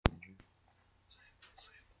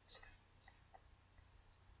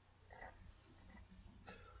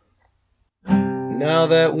Now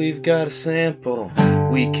that we've got a sample,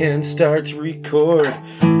 we can start to record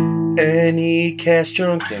anycast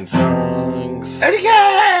drunken songs.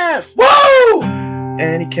 Anycast! Woo!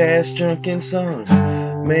 Anycast drunken songs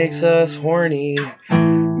makes us horny,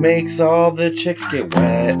 makes all the chicks get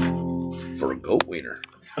wet. For a goat wiener.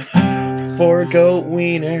 For a goat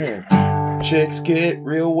wiener, chicks get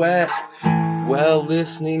real wet while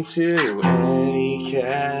listening to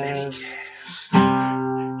anycast.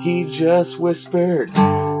 He just whispered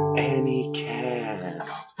anycast.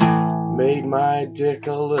 Made my dick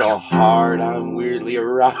a little hard. I'm weirdly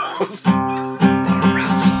aroused.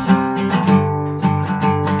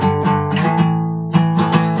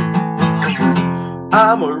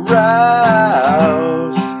 I'm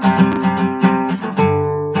aroused.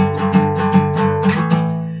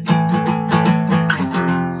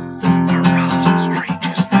 Aroused at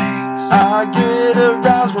strangest things. I get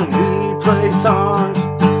aroused when we play songs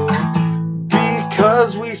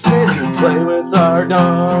because we sit and play with our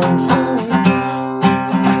dongs.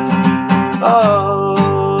 Oh,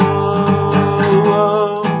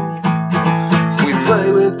 we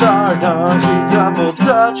play with our dongs. We double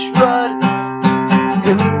dutch rud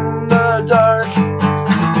in the dark.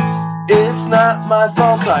 It's not my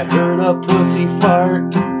fault I heard a pussy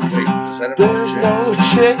fart. Wait, is that a There's no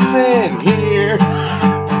chicks in here.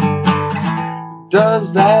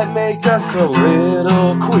 Does that make us a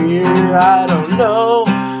little queer? I don't know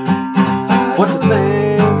what to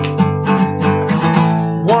think.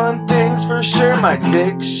 One thing's for sure, my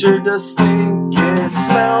dick sure does stink. It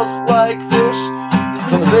smells like fish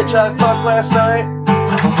from the bitch I fucked last night.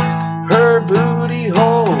 Her booty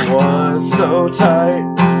hole was so tight.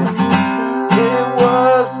 It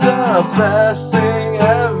was the best thing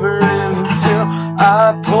ever until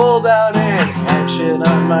I pulled out and had shit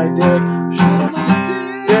on my dick.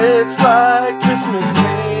 It's like Christmas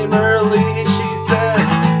came early, she said.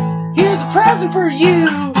 Here's a present for you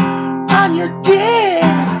on your dick.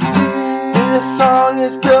 This song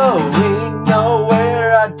is going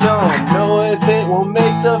nowhere. I don't know if it will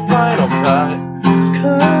make the final cut.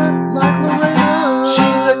 Cut like Lorena.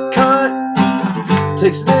 She's a cunt,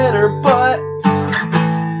 takes it in her butt.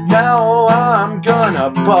 Now I'm gonna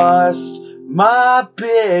bust my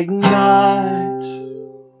big nut.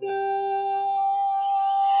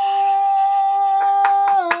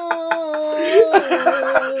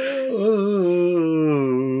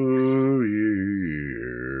 Oh,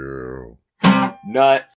 yeah. Nut.